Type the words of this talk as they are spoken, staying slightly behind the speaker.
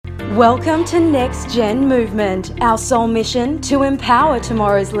Welcome to Next Gen Movement, our sole mission to empower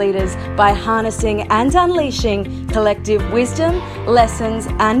tomorrow's leaders by harnessing and unleashing collective wisdom, lessons,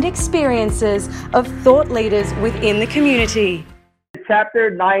 and experiences of thought leaders within the community. Chapter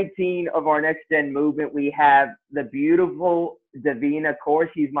 19 of our Next Gen Movement, we have the beautiful Davina Kaur.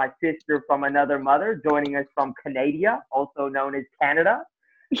 She's my sister from another mother, joining us from Canada, also known as Canada.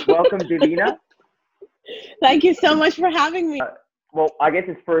 Welcome, Davina. Thank you so much for having me. Well, I guess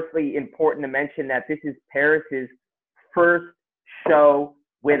it's firstly important to mention that this is Paris's first show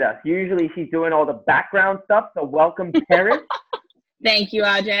with us. Usually she's doing all the background stuff, so welcome, Paris. Thank you,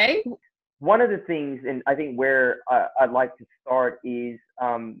 Ajay. One of the things, and I think where I'd like to start is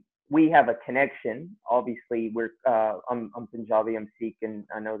we have a connection. Obviously, I'm Punjabi, I'm Sikh, and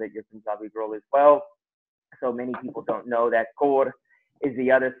I know that you're Punjabi girl as well. So many people don't know that Kaur is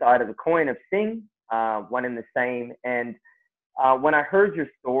the other side of the coin of Singh, one and the same. And when I heard your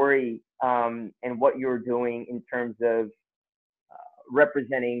story and what you're doing in terms of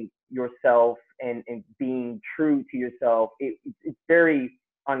representing yourself and being true to yourself, it's very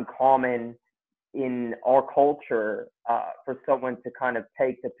uncommon in our culture for someone to kind of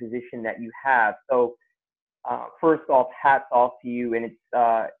take the position that you have. So first off, hats off to you, and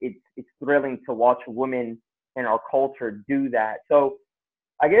it's thrilling to watch women in our culture do that. So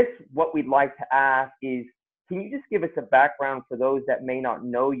I guess what we'd like to ask is, can you just give us a background for those that may not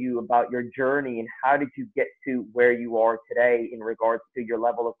know you about your journey, and how did you get to where you are today in regards to your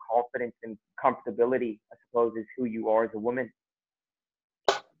level of confidence and comfortability, I suppose, is who you are as a woman?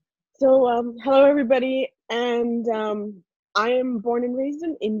 So, hello everybody, and I am born and raised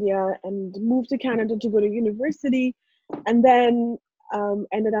in India and moved to Canada to go to university, and then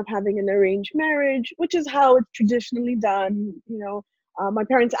ended up having an arranged marriage, which is how it's traditionally done. My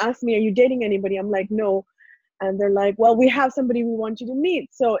parents asked me, "Are you dating anybody?" I'm like, "No." And they're like, "Well, we have somebody we want you to meet."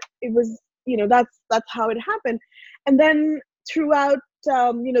 So it was, that's how it happened. And then throughout,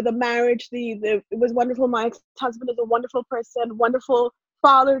 the marriage, it was wonderful. My ex-husband is a wonderful person, wonderful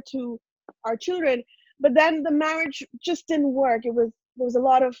father to our children. But then the marriage just didn't work. There was a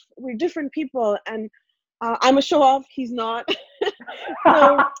lot of, we're different people, and I'm a show off. He's not.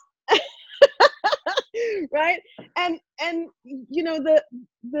 So, right. And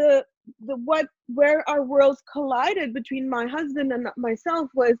where our worlds collided between my husband and myself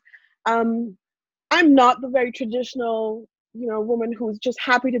was, I'm not the very traditional woman who's just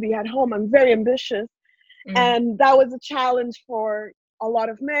happy to be at home. I'm very ambitious. And that was a challenge for a lot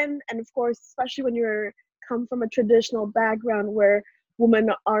of men, and of course, especially when you come from a traditional background where women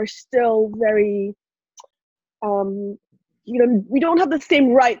are still very we don't have the same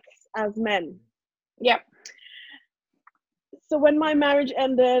rights as men. Yeah. So when my marriage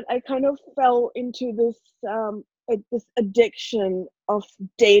ended, I kind of fell into this addiction of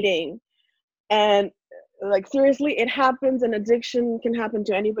dating. And like, seriously, it happens. An addiction can happen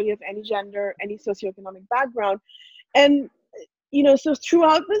to anybody of any gender, any socioeconomic background. And so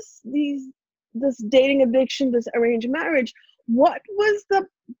throughout this dating addiction, this arranged marriage, what was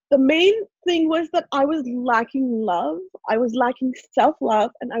the main thing was that I was lacking love, I was lacking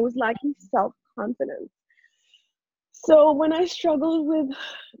self-love, and I was lacking self-confidence. So when I struggled with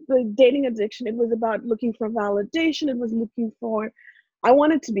the dating addiction, it was about looking for validation. It was I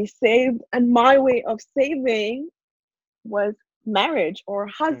wanted to be saved. And my way of saving was marriage or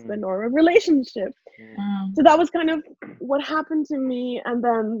husband or a relationship. So that was kind of what happened to me. And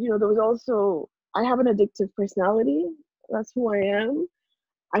then, there was also, I have an addictive personality. That's who I am.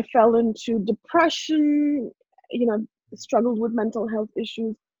 I fell into depression, struggled with mental health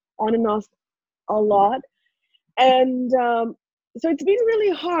issues on and off a lot. And so it's been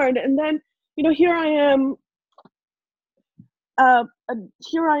really hard. And then, here I am.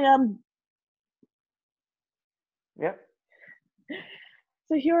 Yep.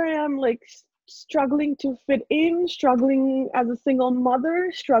 So here I am, like, struggling to fit in, struggling as a single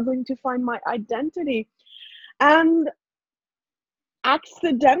mother, struggling to find my identity. And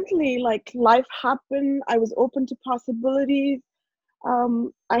accidentally, like, life happened. I was open to possibilities.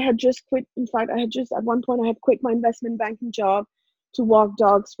 I had just quit. In fact, at one point, I had quit my investment banking job to walk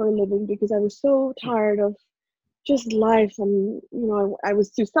dogs for a living because I was so tired of just life. And, I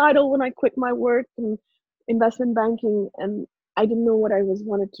was suicidal when I quit my work in investment banking, and I didn't know what I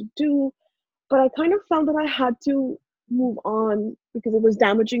wanted to do. But I kind of felt that I had to move on because it was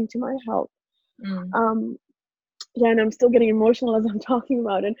damaging to my health. And I'm still getting emotional as I'm talking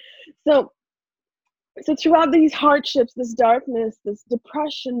about it. So throughout these hardships, this darkness, this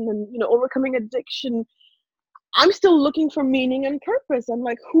depression, and overcoming addiction, I'm still looking for meaning and purpose. I'm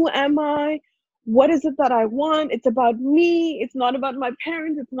like, who am I? what is it that I want? It's about me. It's not about my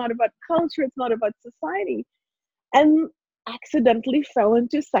parents. It's not about culture. It's not about society. And accidentally fell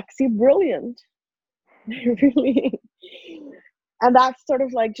into sexy brilliant. Really. And that's sort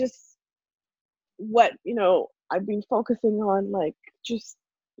of like just what, I've been focusing on, like just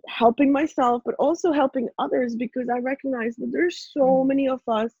helping myself, but also helping others, because I recognize that there's so many of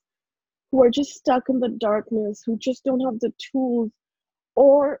us who are just stuck in the darkness, who just don't have the tools,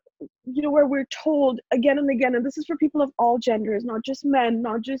 or where we're told again and again, and this is for people of all genders, not just men,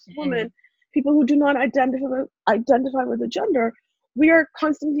 not just women, people who do not identify with a gender, we are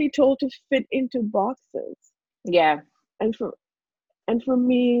constantly told to fit into boxes. Yeah. And for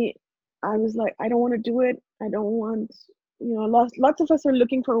me, I was like, I don't want to do it. I don't want, lots of us are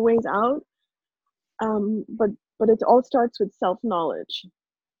looking for ways out. But it all starts with self-knowledge.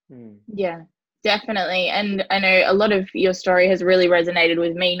 Yeah, definitely. And I know a lot of your story has really resonated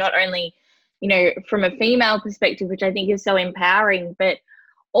with me, not only, from a female perspective, which I think is so empowering, but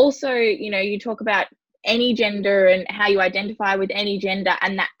also, you talk about any gender and how you identify with any gender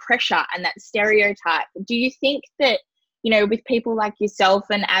and that pressure and that stereotype. Do you think that, with people like yourself,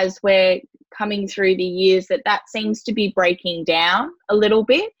 and as we're coming through the years, that seems to be breaking down a little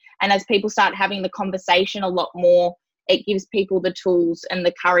bit? And as people start having the conversation a lot more, it gives people the tools and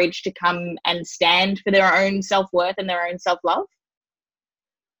the courage to come and stand for their own self-worth and their own self-love?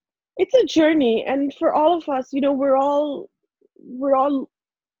 It's a journey. And for all of us, we're all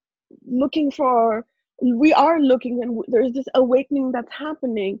looking and there's this awakening that's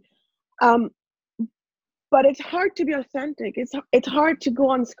happening. But it's hard to be authentic. It's hard to go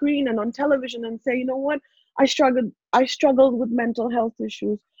on screen and on television and say, you know what, I struggled with mental health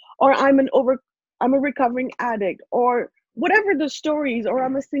issues, or I'm a recovering addict, or whatever the stories, or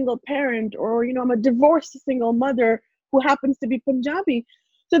I'm a single parent, or I'm a divorced single mother who happens to be Punjabi.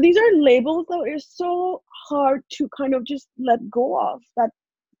 So these are labels that are so hard to kind of just let go of, that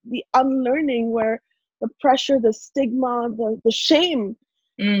the unlearning, where the pressure, the stigma, the shame.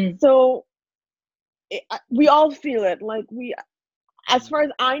 So we all feel it. Like as far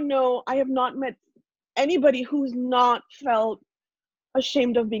as I know, I have not met anybody who's not felt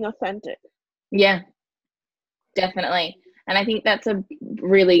ashamed of being authentic. Yeah, definitely. And I think that's a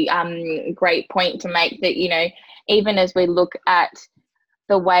really great point to make, that, even as we look at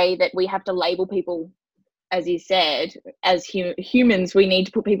the way that we have to label people, as you said, as humans, we need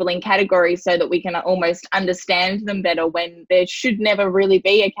to put people in categories so that we can almost understand them better, when there should never really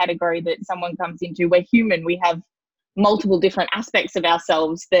be a category that someone comes into. We're human. We have multiple different aspects of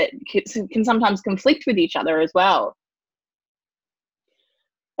ourselves that can sometimes conflict with each other as well.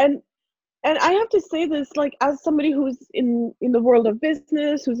 And I have to say this, like, as somebody who's in the world of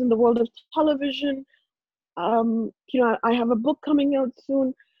business, who's in the world of television, I have a book coming out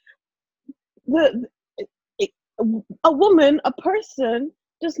soon. A woman, a person,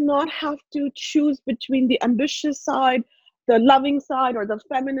 does not have to choose between the ambitious side, the loving side, or the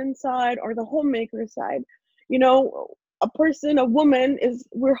feminine side, or the homemaker side. A woman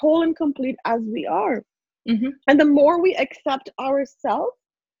we're whole and complete as we are. And the more we accept ourselves,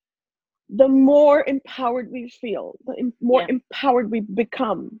 the more empowered we feel, the more empowered we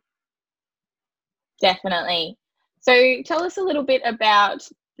become. Definitely. So tell us a little bit about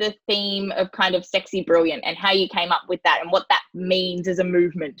the theme of kind of Sexy Brilliant and how you came up with that and what that means as a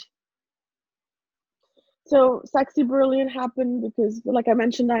movement. So Sexy Brilliant happened because, like I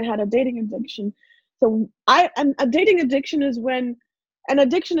mentioned, I had a dating addiction. So a dating addiction is when an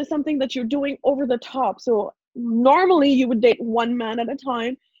addiction is something that you're doing over the top. So normally you would date one man at a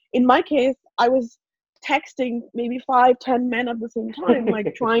time. In my case, I was texting maybe 5-10 men at the same time,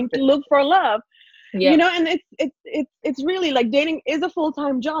 like trying to look for love. Yeah. And it's really like, dating is a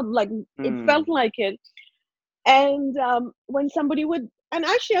full-time job. Like it felt like it. And when somebody would, and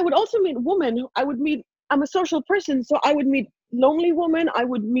actually I would also meet women. I'm a social person, so I would meet lonely women. I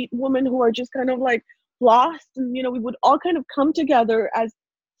would meet women who are just kind of like lost, and we would all kind of come together as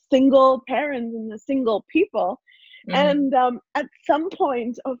single parents and single people. And at some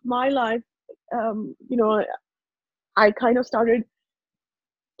point of my life, I kind of started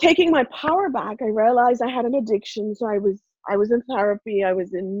taking my power back. I realized I had an addiction, so I was in therapy. I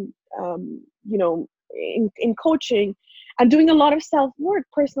was in in coaching and doing a lot of self-work,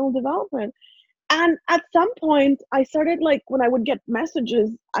 personal development. And at some point I started, like, when I would get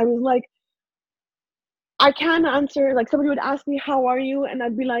messages, I was like, I can't answer. Like, somebody would ask me, how are you? And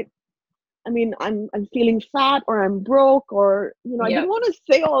I'd be like, I mean, I'm feeling fat, or I'm broke, or I didn't want to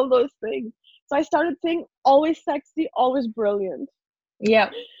say all those things. So I started saying, always sexy, always brilliant. Yeah.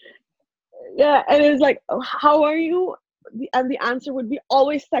 Yeah. And it was like, oh, how are you? the answer would be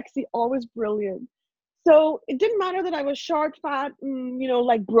always sexy, always brilliant. So it didn't matter that I was short, fat, and,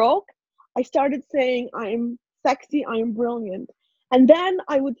 like broke. I started saying, I'm sexy, I am brilliant. And then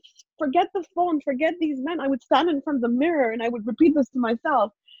I would forget the phone, forget these men. I would stand in front of the mirror and I would repeat this to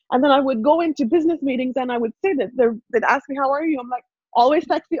myself. And then I would go into business meetings and I would say this. They'd ask me, how are you? I'm like, always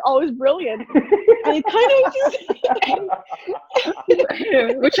sexy, always brilliant. And it kind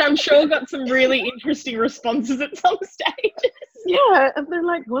of which I'm sure got some really interesting responses at some stage. Yeah, and they're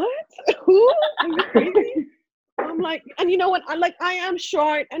like, what? Who? Are you crazy? I'm like, and you know what? I am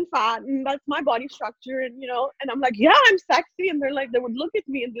short and fat, and that's my body structure, and and I'm like, yeah, I'm sexy, and they're like, they would look at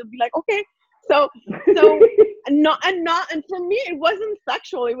me and they'll be like, okay, so, and for me, it wasn't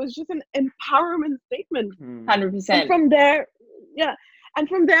sexual. It was just an empowerment statement. 100%. And from there, yeah. And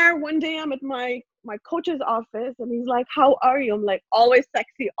from there, one day I'm at my coach's office and he's like, how are you? I'm like, always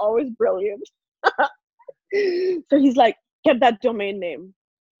sexy, always brilliant. So he's like, get that domain name.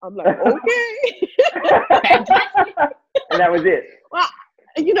 I'm like, okay. And that was it. Well,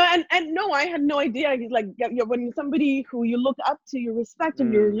 and no, I had no idea. He's like, when somebody who you look up to, you respect,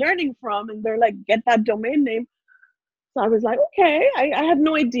 and you're learning from, and they're like, get that domain name. So I was like, okay. I had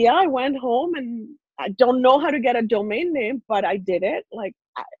no idea. I went home and I don't know how to get a domain name, but I did it. Like,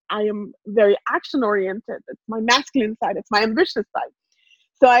 I am very action oriented. It's my masculine side. It's my ambitious side.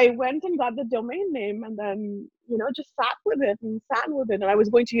 So I went and got the domain name and then, just sat with it. And I was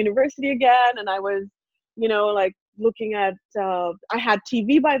going to university again. And I was, like looking at, I had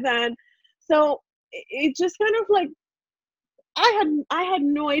TV by then. So it just kind of like, I had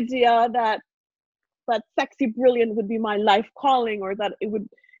no idea that sexy brilliant would be my life calling, or that it would,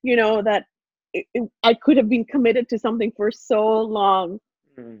 that I could have been committed to something for so long.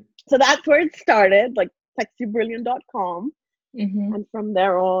 So that's where it started, like sexybrilliant.com. And from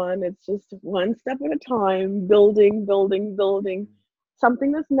there on, it's just one step at a time, building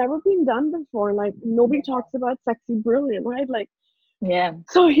something that's never been done before. Like, nobody talks about sexy brilliant, right? Like, yeah.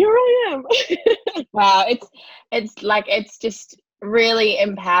 So here I am. Wow, it's just really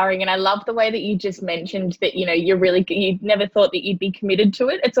empowering, and I love the way that you just mentioned that you never thought that you'd be committed to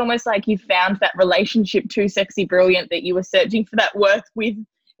it. It's almost like you found that relationship to sexy brilliant that you were searching for that worth with,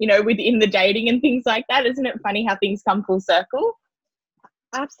 within the dating and things like that. Isn't it funny how things come full circle?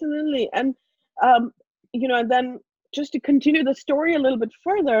 Absolutely. And and then just to continue the story a little bit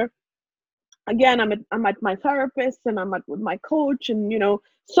further, again, I'm at my therapist, and I'm with my coach, and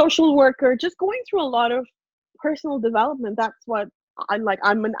social worker, just going through a lot of personal development. That's what I'm like.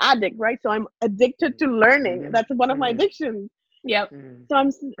 I'm an addict, right? So I'm addicted to learning. That's one of my addictions. Yep. So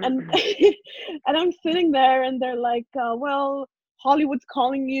and I'm sitting there, and they're like, well, Hollywood's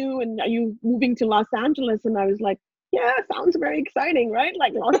calling you, and are you moving to Los Angeles? And I was like, yeah, sounds very exciting, right?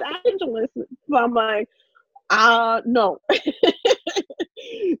 Like Los Angeles. So I'm like, no.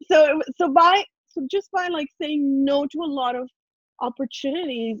 So just by like saying no to a lot of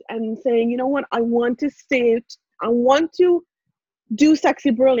opportunities and saying, you know what, I want to do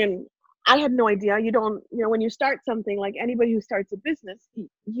sexy brilliant. I had no idea. You don't, when you start something, like anybody who starts a business,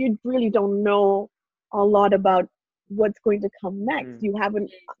 you really don't know a lot about what's going to come next. You have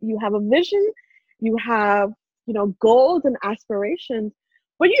a vision, you have, goals and aspirations,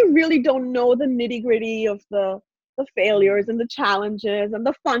 but you really don't know the nitty gritty of the failures and the challenges and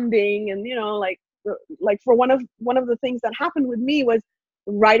the funding. And, like for one of the things that happened with me was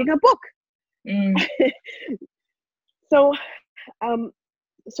writing a book. So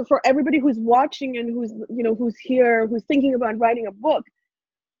for everybody who's watching and who's here, who's thinking about writing a book,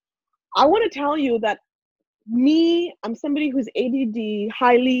 I want to tell you that I'm somebody who's ADD,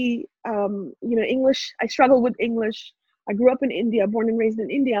 highly, English. I struggle with English. I grew up in India, born and raised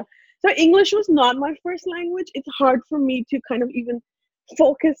in India. So English was not my first language. It's hard for me to kind of even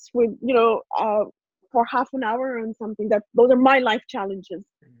focus with, for half an hour on something. Those are my life challenges.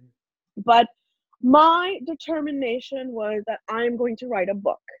 But my determination was that I'm going to write a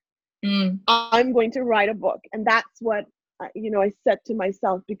book. I'm going to write a book. And that's what, I said to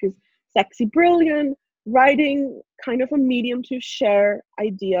myself, because sexy brilliant, writing, kind of a medium to share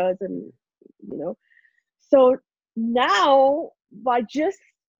ideas. And, so now by just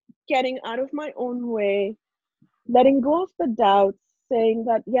getting out of my own way, letting go of the doubts, saying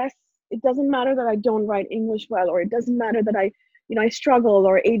that, yes, it doesn't matter that I don't write English well, or it doesn't matter that I struggle,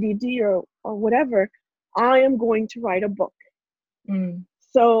 or ADD, or whatever, I am going to write a book.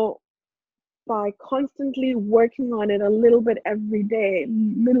 So by constantly working on it a little bit every day,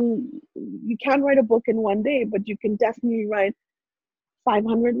 you can't write a book in one day, but you can definitely write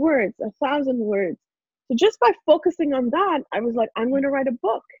 500 words, 1,000 words. So just by focusing on that, I was like, I'm going to write a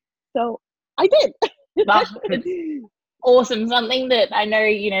book. So I did. awesome. Something that I know,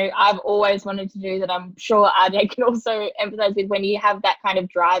 I've always wanted to do, that I'm sure RJ can also emphasize with. When you have that kind of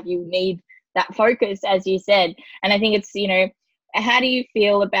drive, you need that focus, as you said. And I think it's, how do you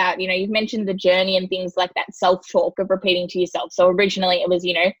feel about, you've mentioned the journey and things like that self-talk of repeating to yourself. So originally it was,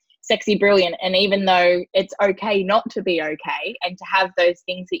 sexy, brilliant. And even though it's okay not to be okay, and to have those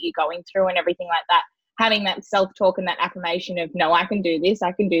things that you're going through and everything like that, having that self-talk and that affirmation of, no, I can do this,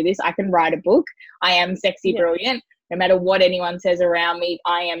 I can do this, I can write a book, I am sexy, brilliant. No matter what anyone says around me,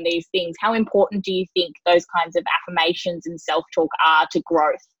 I am these things. How important do you think those kinds of affirmations and self-talk are to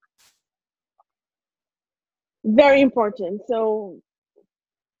growth? Very important. So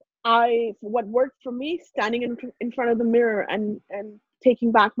what worked for me, standing in front of the mirror and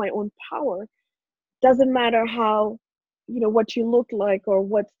taking back my own power, doesn't matter how, what you look like or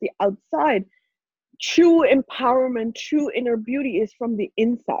what's the outside. True empowerment, true inner beauty is from the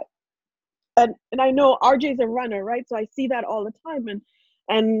inside. And I know RJ's a runner, right? So I see that all the time.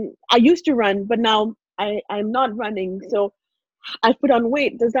 And I used to run, but now I'm not running. So I put on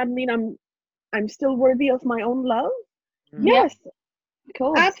weight. Does that mean I'm still worthy of my own love? Yes,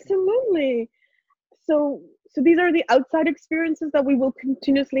 cool. Absolutely. So these are the outside experiences that we will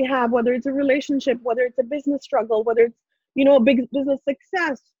continuously have, whether it's a relationship, whether it's a business struggle, whether it's, a big business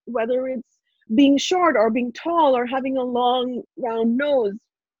success, whether it's being short or being tall or having a long round nose,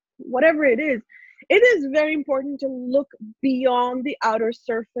 whatever it is very important to look beyond the outer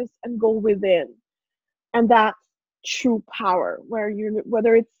surface and go within. And that's true power, whether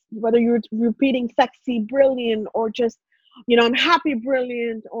you're repeating sexy, brilliant, or just, I'm happy,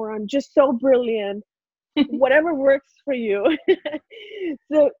 brilliant, or I'm just so brilliant, whatever works for you.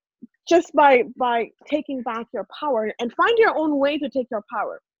 So just by taking back your power, and find your own way to take your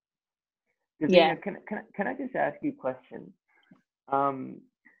power. Davina, can I just ask you a question?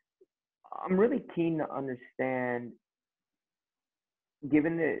 I'm really keen to understand,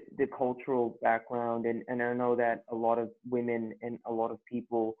 given the cultural background, and I know that a lot of women and a lot of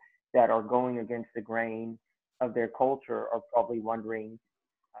people that are going against the grain of their culture are probably wondering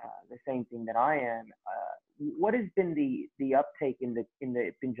the same thing that I am. What has been the uptake in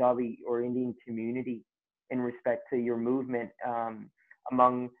the Punjabi or Indian community in respect to your movement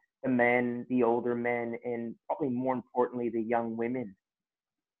among the men, the older men, and probably more importantly, the young women?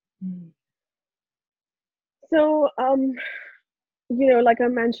 So, like I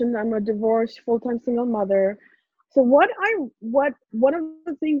mentioned, I'm a divorced full-time single mother. So one of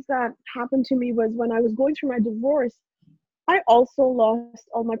the things that happened to me was, when I was going through my divorce, I also lost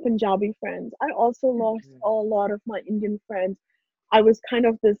all my Punjabi friends. I also lost a lot of my Indian friends. I was kind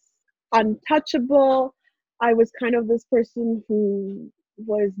of this untouchable. I was kind of this person who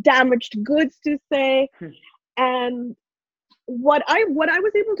was damaged goods, to say. And what I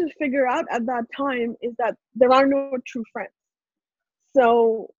was able to figure out at that time is that there are no true friends.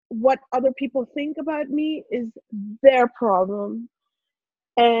 So what other people think about me is their problem.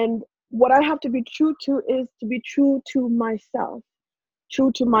 And what I have to be true to is to be true to myself,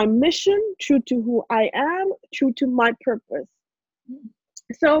 true to my mission, true to who I am, true to my purpose.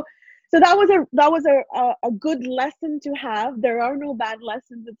 So that was a good lesson to have. There are no bad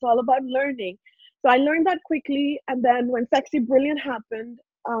lessons. It's all about learning. So I learned that quickly. And then when Sexy Brilliant happened,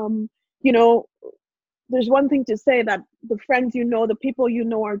 there's one thing to say, that the friends the people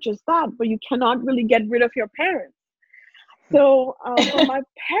are just that, but you cannot really get rid of your parents. So for my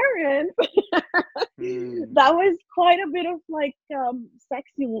parents, that was quite a bit of like,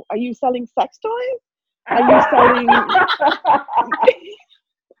 sexy. Are you selling sex toys? Are you selling?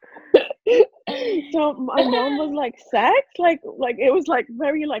 So my mom was like, sex? Like it was like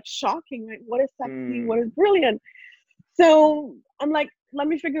very like shocking. Like, what is sexy? What is brilliant? So I'm like, let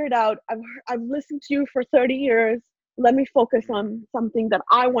me figure it out. I've listened to you for 30 years. Let me focus on something that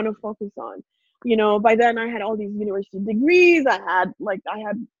I want to focus on. By then I had all these university degrees. I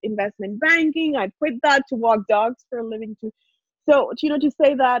had investment banking. I quit that to walk dogs for a living too. So, to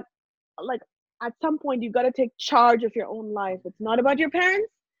say that, like, at some point you got to take charge of your own life. It's not about your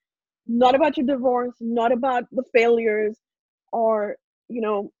parents, not about your divorce, not about the failures, or,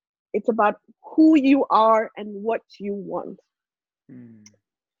 it's about who you are and what you want.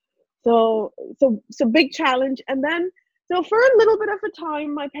 So big challenge. And then, so for a little bit of a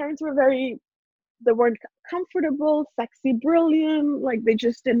time, my parents they weren't comfortable, sexy, brilliant, like they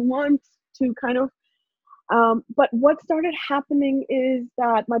just didn't want to kind of, but what started happening is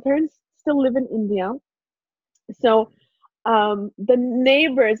that my parents still live in India. So the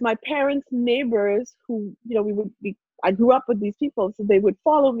neighbors, my parents' neighbors, who, I grew up with these people, so they would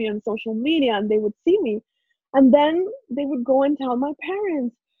follow me on social media and they would see me. And then they would go and tell my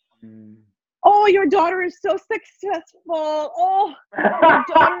parents. oh, your daughter is so successful. Oh, your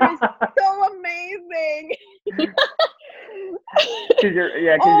daughter is so amazing. Because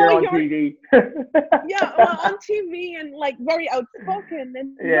you're Oh, on TV. yeah, well, on TV and like very outspoken,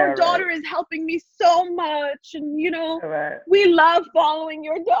 and Yeah, your right. daughter is helping me so much, and Right. we love following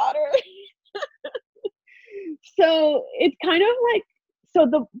your daughter. So it's kind of like, so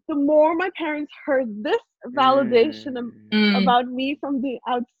the more my parents heard this validation about me from the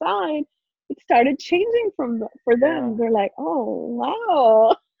outside, it started changing for them. Yeah. They're like, oh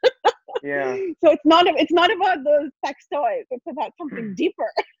wow. Yeah. So it's not about those sex toys. It's about something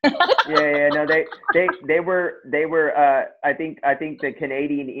deeper. Yeah. No, they were. I think the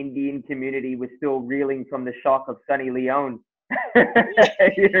Canadian Indian community was still reeling from the shock of Sunny Leone.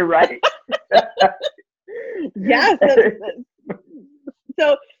 You're right. Yes.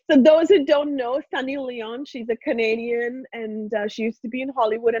 So those who don't know, Sunny Leone, she's a Canadian, and she used to be in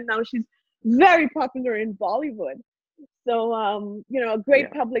Hollywood, and now she's very popular in Bollywood. So a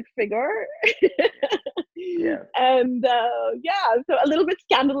great public figure. Yeah. And so a little bit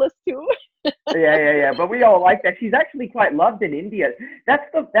scandalous too. Yeah. But we all like that. She's actually quite loved in India. That's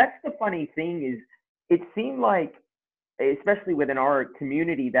the funny thing is, it seemed like, especially within our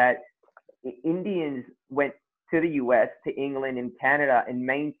community, that Indians went to the US, to England and Canada, and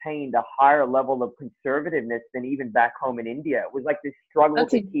maintained a higher level of conservativeness than even back home in India. It was like this struggle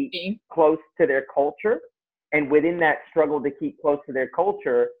to keep close to their culture. And within that struggle to keep close to their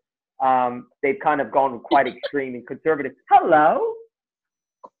culture, they've kind of gone quite extreme and conservative. Hello.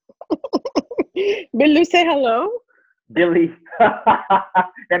 Billu, say hello. Billy.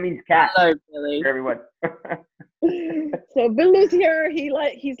 That means cat. Hello, Billy. For everyone. So Billu's here.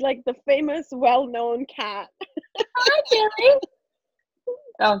 He's like the famous, well-known cat. Hi, Billy.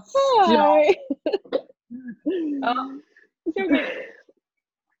 Oh, hi. Oh.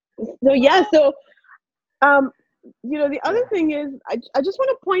 So yeah, so the other thing is, I just want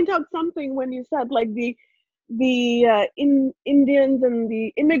to point out something when you said like the Indians and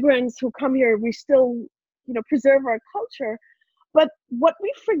the immigrants who come here, we still preserve our culture. But what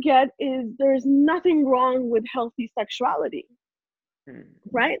we forget is there's nothing wrong with healthy sexuality,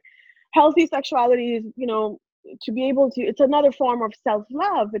 right? Healthy sexuality is, to be able to, it's another form of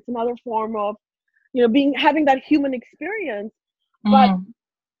self-love. It's another form of, having that human experience, but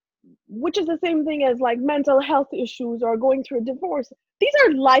which is the same thing as like mental health issues or going through a divorce. These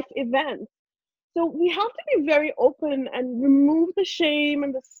are life events. So we have to be very open and remove the shame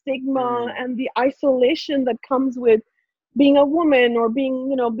and the stigma and the isolation that comes with being a woman or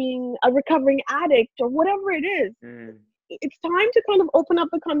being a recovering addict or whatever it is. It's time to kind of open up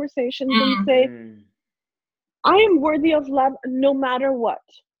the conversations and say, I am worthy of love no matter what.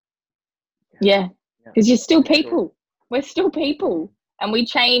 Yeah, because you're still people. We're still people, and we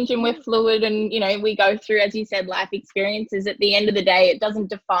change and we're fluid, and we go through, as you said, life experiences. At the end of the day, it doesn't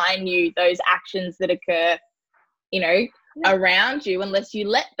define you, those actions that occur around you, unless you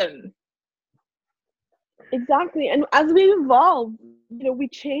let them. Exactly. And as we evolve, we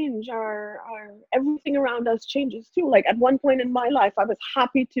change, our everything around us changes too. Like at one point in my life, I was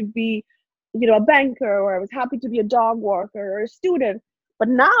happy to be a banker, or I was happy to be a dog walker or a student, but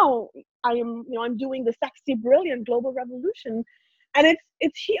now I am I'm doing the sexy brilliant global revolution, and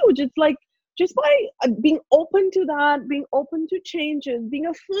it's huge. It's like, just by being open to that, being open to changes, being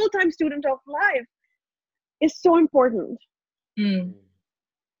a full-time student of life is so important.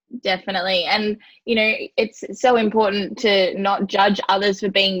 Definitely. And it's so important to not judge others for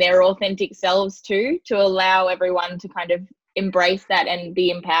being their authentic selves too, to allow everyone to kind of embrace that and be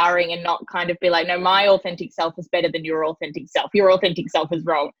empowering, and not kind of be like, no, my authentic self is better than your authentic self. Your authentic self is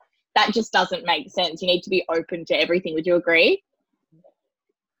wrong. That just doesn't make sense. You need to be open to everything. Would you agree?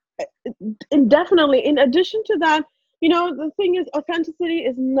 And definitely, in addition to that, the thing is, authenticity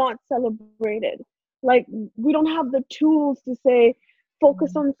is not celebrated. Like, we don't have the tools to say,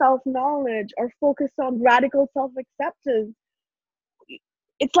 focus on self-knowledge or focus on radical self-acceptance.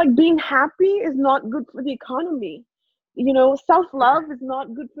 It's like being happy is not good for the economy. Self-love is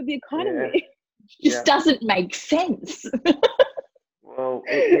not good for the economy. It just doesn't make sense. Well,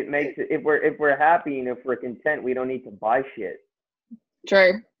 it makes it, if we're happy and if we're content, we don't need to buy shit.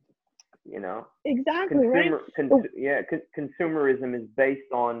 True. Exactly, right? Consumerism is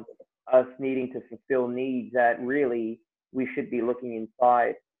based on us needing to fulfill needs that really we should be looking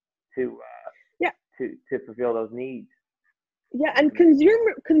inside to fulfill those needs. Yeah, and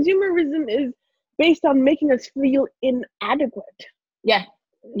consumerism is based on making us feel inadequate. Yeah,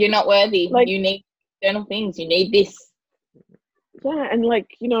 you're not worthy. Like, you need external things. You need this. Yeah, and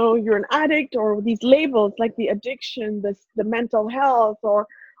you're an addict, or these labels like the addiction, the mental health, or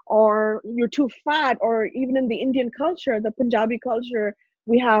or you're too fat, or even in the Indian culture, the Punjabi culture,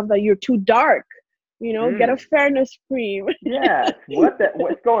 we have the you're too dark, get a fairness cream. Yes.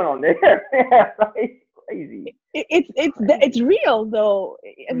 What's going on there? Yeah, right. Crazy. It's real though,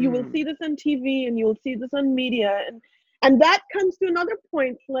 and you will Mm. see this on TV, and you will see this on media, and that comes to another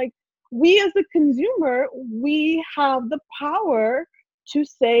point. Like, we as a consumer, we have the power to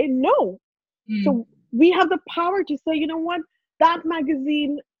say no. So we have the power to say, you know what, that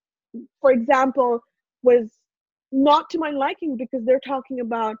magazine, for example, was not to my liking because they're talking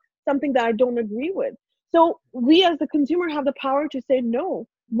about something that I don't agree with. So we as the consumer have the power to say no.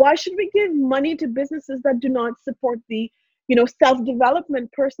 Why should we give money to businesses that do not support the,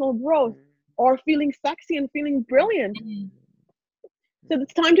 self-development, personal growth, or feeling sexy and feeling brilliant? So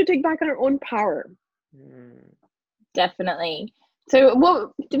it's time to take back our own power. Definitely. So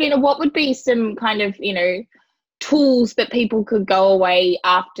Davina, what would be some kind of, tools that people could go away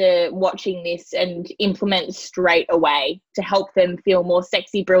after watching this and implement straight away to help them feel more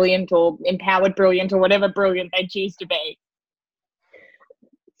sexy, brilliant, or empowered, brilliant, or whatever brilliant they choose to be?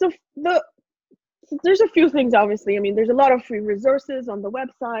 So there's a few things, obviously. I mean, there's a lot of free resources on the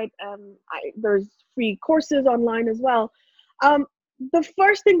website, and there's free courses online as well. The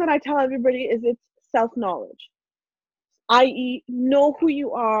first thing that I tell everybody is it's self-knowledge, i.e., know who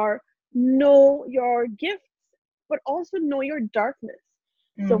you are, know your gifts, but also know your darkness.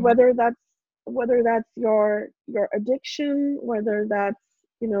 So whether that's your addiction, whether that's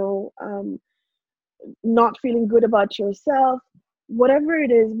not feeling good about yourself, whatever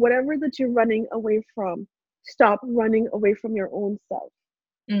it is, whatever that you're running away from, stop running away from your own self.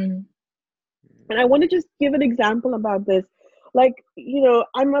 And I want to just give an example about this. Like,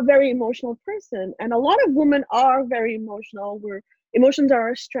 I'm a very emotional person, and a lot of women are very emotional, where emotions are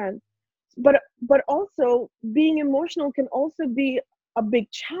our strength. But also, being emotional can also be a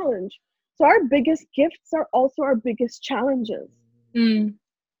big challenge. So our biggest gifts are also our biggest challenges.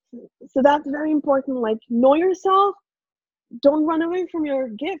 So that's very important. Like, know yourself, don't run away from your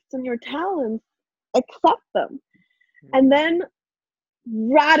gifts and your talents, accept them. And then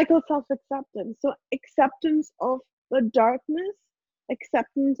radical self-acceptance. So acceptance of the darkness,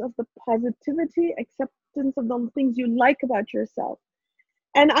 acceptance of the positivity, acceptance of the things you like about yourself.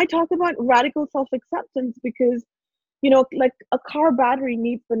 And I talk about radical self-acceptance because, like a car battery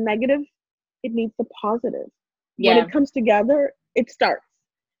needs the negative, it needs the positive. When it comes together, it starts.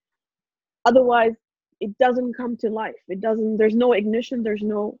 Otherwise, it doesn't come to life. There's no ignition,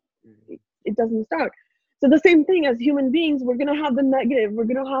 it doesn't start. So the same thing, as human beings, we're going to have the negative, we're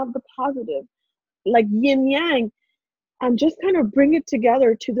going to have the positive, like yin yang, and just kind of bring it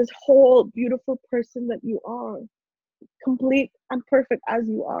together to this whole beautiful person that you are, complete and perfect as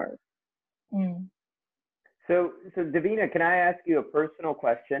you are. So Davina, can I ask you a personal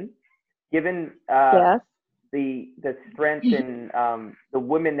question? Given Yes. the strength in the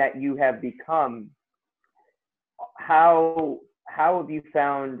women that you have become, how have you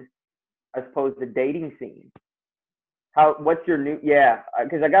found, I suppose, the dating scene? What's your new,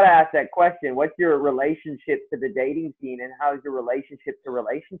 because I got to ask that question. What's your relationship to the dating scene, and how's your relationship to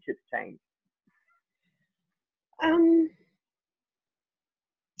relationships changed?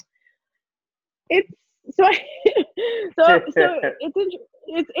 It's so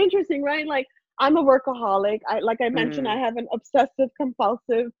it's interesting, right? Like, I'm a workaholic. Like I mentioned, I have an obsessive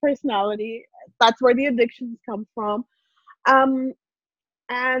compulsive personality. That's where the addictions come from.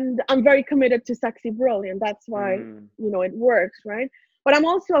 And I'm very committed to sexy brilliant. That's why it works, right? But I'm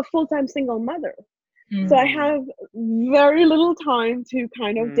also a full-time single mother. So I have very little time to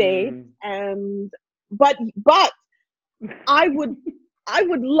kind of date, but I would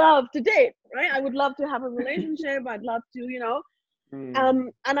love to date, right? I would love to have a relationship. I'd love to,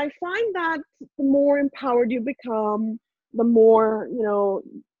 and I find that the more empowered you become, the more,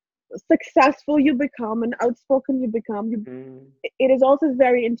 successful you become and outspoken you become, it is also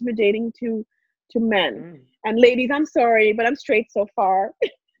very intimidating to men. And ladies, I'm sorry, but I'm straight so far.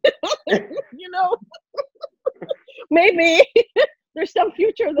 Maybe there's some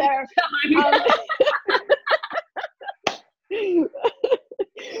future there.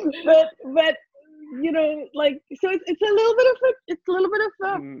 But like, so it's a little bit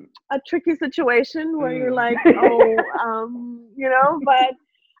of a tricky situation where you're like,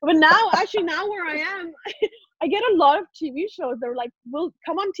 but now where I am, I get a lot of TV shows. They're like, "We'll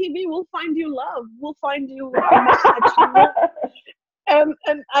come on TV. We'll find you love. We'll find you a match."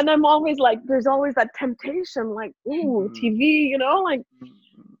 And I'm always like, there's always that temptation, like, ooh, TV, like,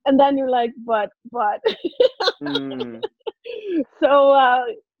 and then you're like, but. So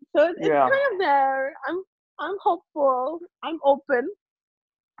it's kind of there. I'm hopeful. I'm open.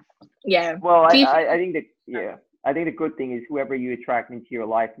 Yeah. Well, Do you I think that, yeah, I think the good thing is whoever you attract into your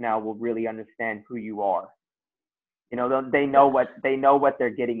life now will really understand who you are. You know, they know what they're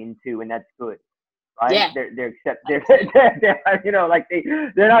getting into, and that's good, right? yeah. They're you know, like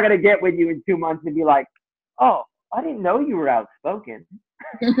they're not gonna get with you in 2 months and be like, oh, I didn't know you were outspoken.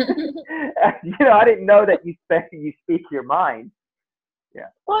 You know, I didn't know that you speak your mind. Yeah.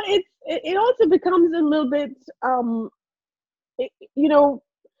 Well, it also becomes a little bit, you know,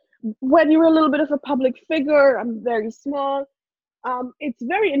 when you're a little bit of a public figure. I'm very small. It's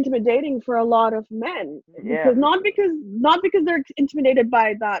very intimidating for a lot of men, Yeah, because for not sure. because they're intimidated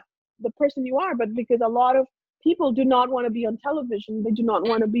by the person you are, but because a lot of people do not want to be on television. They do not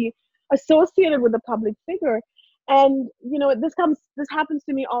want to be associated with a public figure. And you know, this happens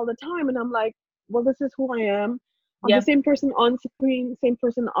to me all the time, and I'm like, well, this is who I am. I'm the Yep. same person on screen, same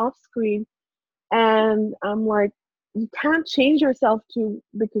person off screen. And I'm like, you can't change yourself to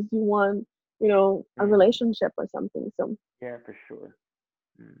because you want, you know, a Mm, relationship or something. So yeah, for sure.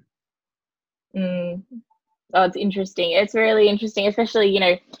 Mm, Mm. Oh, it's interesting. It's really interesting, especially, you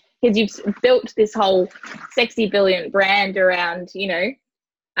know, because you've built this whole sexy, brilliant brand around, you know,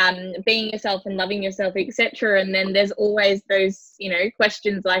 being yourself and loving yourself, etc. And then there's always those, you know,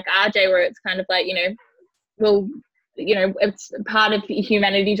 questions like RJ, where it's kind of like, you know, well, you know, it's part of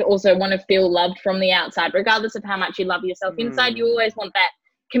humanity to also want to feel loved from the outside, regardless of how much you love yourself inside. You mm, always want that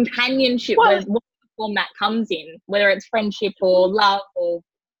companionship, well, where what form that comes in, whether it's friendship or love or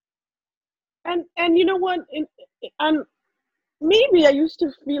and you know what? And maybe I used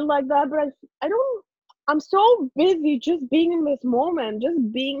to feel like that, but I don't. I'm so busy just being in this moment,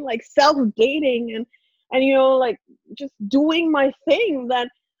 just being like self dating and you know, like just doing my thing, that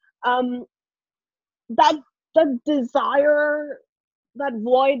um that that desire, that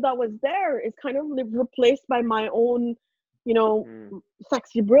void that was there is kind of replaced by my own, you know, mm,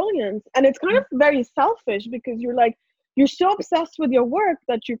 sexy brilliance. And it's kind of very selfish, because you're like, you're so obsessed with your work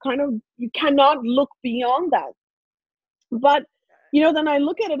that you cannot look beyond that. But you know, then I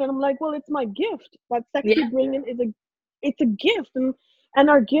look at it and I'm like, well, it's my gift. That sexy yeah, yeah. brilliant it's a gift. And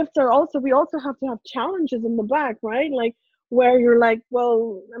our gifts are also, we also have to have challenges in the back, right? Like, where you're like,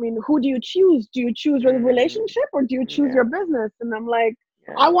 well, I mean, who do you choose? Do you choose your Mm, relationship or do you choose your yeah, business? And I'm like,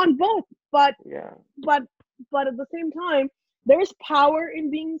 I yeah, want both. But yeah. but but at the same time, there's power in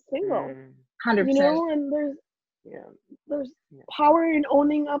being single, Mm, you 100%. know, and yeah, there's yeah. power in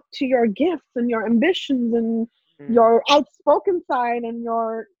owning up to your gifts and your ambitions and Mm. your outspoken side and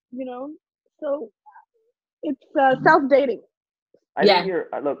your, you know, so it's self-dating. I think Yeah. you're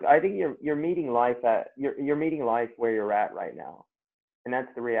look. I think you're meeting life at you're meeting life where you're at right now, and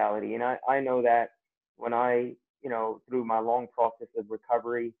that's the reality. And I know that when I, you know, through my long process of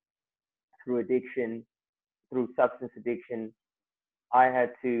recovery, through addiction, through substance addiction, I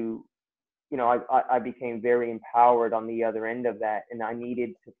had to, you know, I became very empowered on the other end of that, and I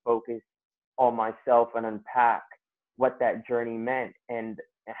needed to focus on myself and unpack what that journey meant and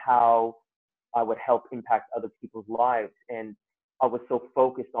how I would help impact other people's lives. And I was so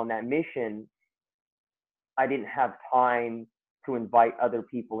focused on that mission, I didn't have time to invite other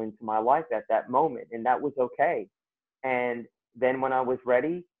people into my life at that moment, and that was okay. And then when I was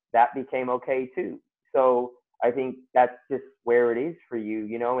ready, that became okay too. So I think that's just where it is for you,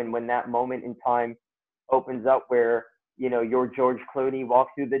 you know. And when that moment in time opens up, where you know your George Clooney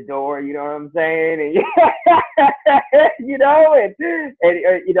walks through the door, you know what I'm saying, and you know, and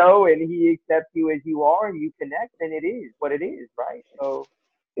you know, and he accepts you as you are, and you connect, and it is what it is, right? So,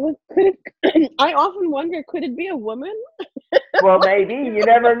 Could it, I often wonder, could it be a woman? well, maybe you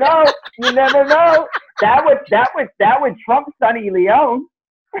never know. You never know. That would trump Sunny Leone.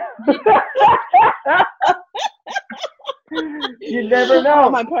 You never Oh, know.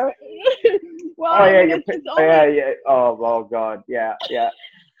 my parents. Well, Oh I yeah, mean, it's yeah, only. yeah. Oh God, yeah, yeah.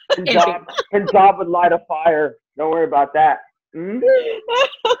 Epic. Punjab would light a fire. Don't worry about that. Hmm.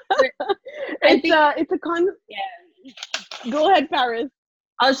 I think, It's a con. yeah. Go ahead, Paris.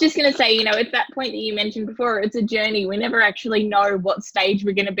 I was just going to say, you know, it's that point that you mentioned before. It's a journey. We never actually know what stage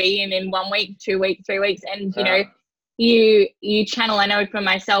we're going to be in 1 week, 2 weeks, 3 weeks. And, you know, you channel, I know for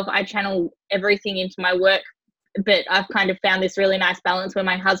myself, I channel everything into my work, but I've kind of found this really nice balance where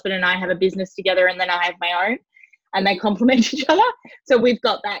my husband and I have a business together and then I have my own and they complement each other. So we've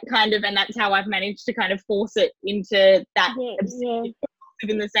got that kind of, and that's how I've managed to kind of force it into that Yeah, yeah. obsessive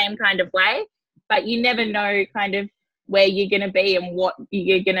in the same kind of way. But you never know kind of where you're going to be and what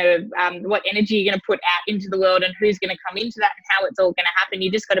you're going to what energy you're going to put out into the world and who's going to come into that and how it's all going to happen. You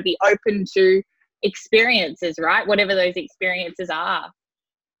just got to be open to experiences, right? Whatever those experiences are.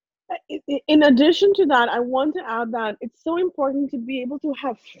 in addition to that, I want to add that it's so important to be able to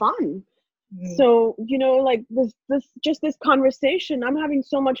have fun. So, like this conversation, I'm having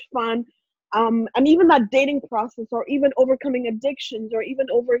so much fun. And even that dating process, or even overcoming addictions, or even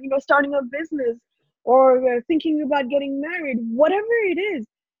over, starting a business, or thinking about getting married, whatever it is,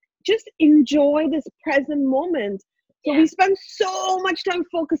 just enjoy this present moment. So we spend so much time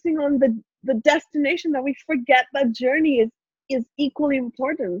focusing on the destination that we forget that journey is equally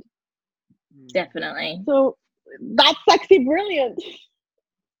important. Definitely. So that's sexy brilliant.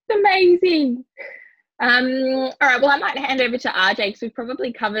 Amazing. All right, well, I might hand over to RJ, because we've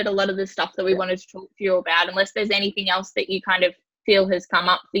probably covered a lot of the stuff that we wanted to talk to you about, unless there's anything else that you kind of feel has come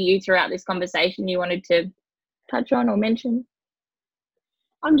up for you throughout this conversation you wanted to touch on or mention.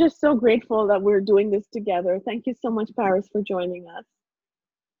 I'm just so grateful that we're doing this together. Thank you so much, Paris, for joining us.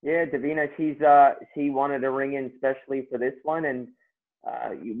 Yeah, Davina, she wanted to ring in especially for this one, and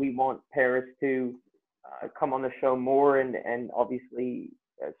we want Paris to come on the show more, and obviously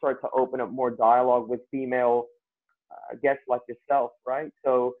start to open up more dialogue with female guests like yourself, right?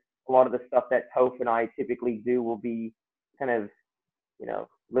 So a lot of the stuff that Toph and I typically do will be kind of,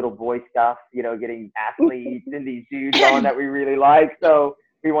 little boy stuff, getting athletes and these dudes on that we really like. So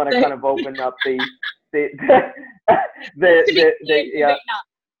we want to kind of open up the yeah.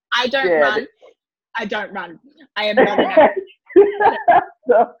 I don't run. I am not an athlete.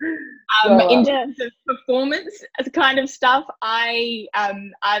 In terms of performance kind of stuff,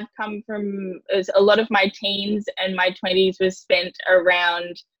 I've come from a lot of my teens and my 20s was spent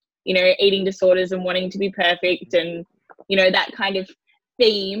around, eating disorders and wanting to be perfect, and that kind of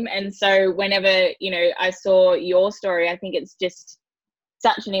theme. And so whenever I saw your story, I think it's just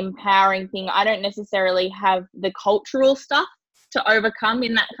such an empowering thing. I don't necessarily have the cultural stuff to overcome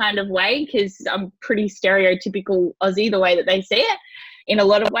in that kind of way, because I'm pretty stereotypical Aussie the way that they see it in a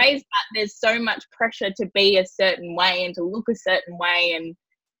lot of ways, but there's so much pressure to be a certain way and to look a certain way and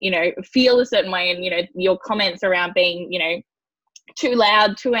feel a certain way. And your comments around being too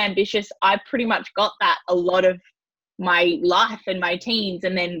loud, too ambitious, I pretty much got that a lot of my life and my teens.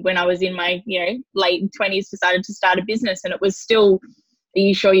 And then when I was in my late 20s, decided to start a business, and it was still, are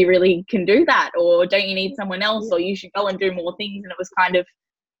you sure you really can do that, or don't you need someone else, or you should go and do more things? And it was kind of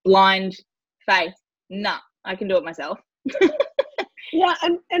blind faith. Nah, I can do it myself. Yeah,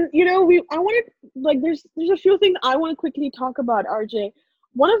 and I wanted, like, there's a few things I want to quickly talk about, RJ.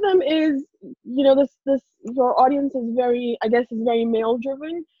 One of them is, this your audience is very, I guess, is very male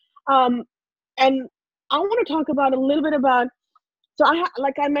driven, and I want to talk about a little bit about. So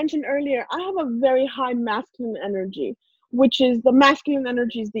like I mentioned earlier, I have a very high masculine energy, which is the masculine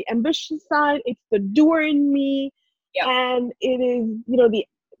energy is the ambitious side. It's the doer in me, and it is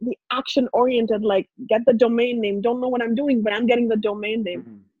the action oriented, like, get the domain name, don't know what I'm doing, but I'm getting the domain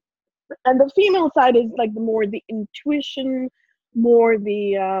name. And the female side is like the intuition, more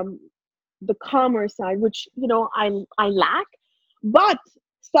the calmer side, which I lack, but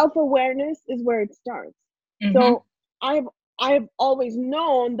self-awareness is where it starts. So I've always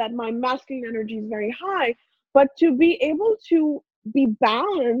known that my masculine energy is very high, but to be able to be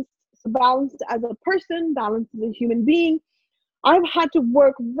balanced as a person, balanced as a human being, I've had to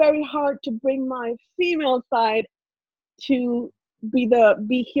work very hard to bring my female side to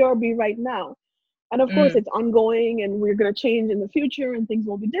be here, be right now. And of course it's ongoing, and we're going to change in the future, and things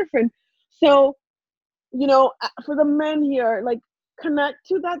will be different. So, for the men here, like, connect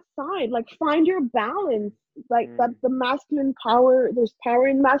to that side, like, find your balance, like that the masculine power, there's power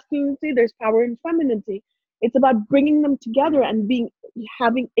in masculinity, there's power in femininity. It's about bringing them together and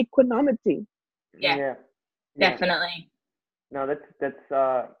having equanimity. Yeah. Definitely. No,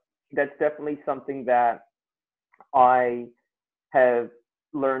 that's definitely something that I have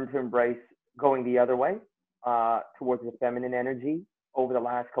learned to embrace, going the other way, towards the feminine energy over the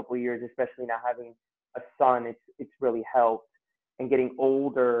last couple of years, especially now having a son. It's really helped, and getting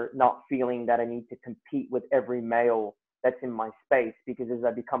older, not feeling that I need to compete with every male that's in my space, because as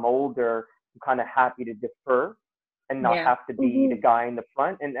I become older, I'm kind of happy to defer and not have to be the guy in the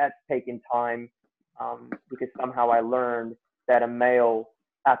front. And that's taken time, because somehow I learned that a male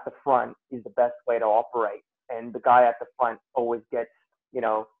at the front is the best way to operate, and the guy at the front always gets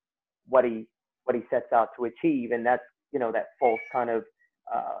what he sets out to achieve. And that's that false kind of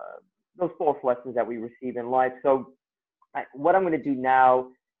those false lessons that we receive in life. So what I'm going to do now,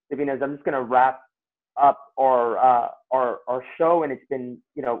 Davina, is I'm just going to wrap up our show, and it's been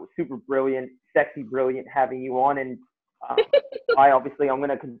super brilliant, sexy brilliant having you on, and I'm going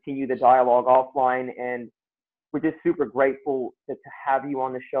to continue the dialogue offline, and we're just super grateful to have you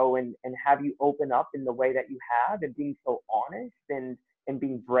on the show and have you open up in the way that you have, and being so honest and and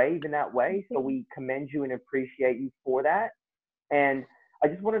being brave in that way. So we commend you and appreciate you for that. And I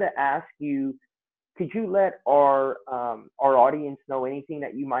just wanted to ask you, could you let our audience know anything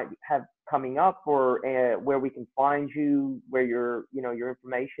that you might have coming up, or where we can find you, where your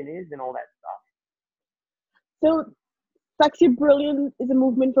information is, and all that stuff? So Sexy Brilliant is a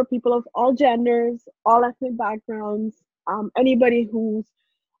movement for people of all genders, all ethnic backgrounds, anybody who's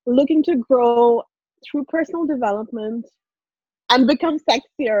looking to grow through personal development and become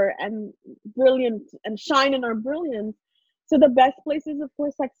sexier and brilliant and shine in our brilliance. So the best place is, of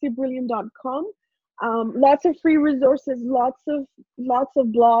course, sexybrilliant.com. Lots of free resources, lots of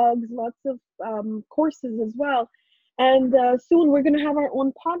blogs, lots of courses as well. And soon we're going to have our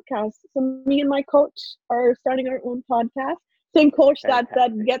own podcast. So me and my coach are starting our own podcast. Same coach that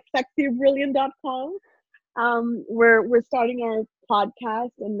getsexybrilliant.com. We're starting our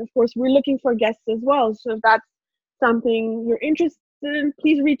podcast, and of course we're looking for guests as well. So if that's something you're interested in,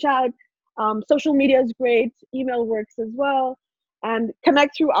 please reach out. Social media is great. Email works as well. And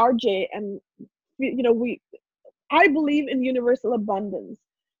connect through RJ. And I believe in universal abundance.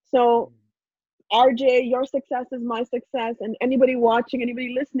 So RJ, your success is my success, and anybody watching,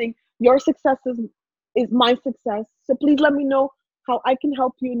 anybody listening, your success is my success. So please let me know how I can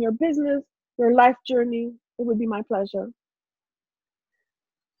help you in your business, your life journey. It would be my pleasure.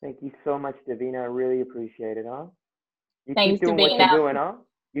 Thank you so much, Davina. I really appreciate it, huh? You Thanks, keep doing what Davina. you're doing, huh?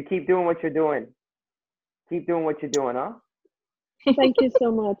 You keep doing what you're doing. Keep doing what you're doing, huh? Thank you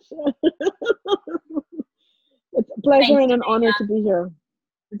so much. It's a pleasure and an honor to be here.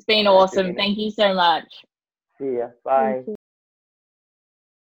 It's been awesome. Thank you so much. See ya. Bye.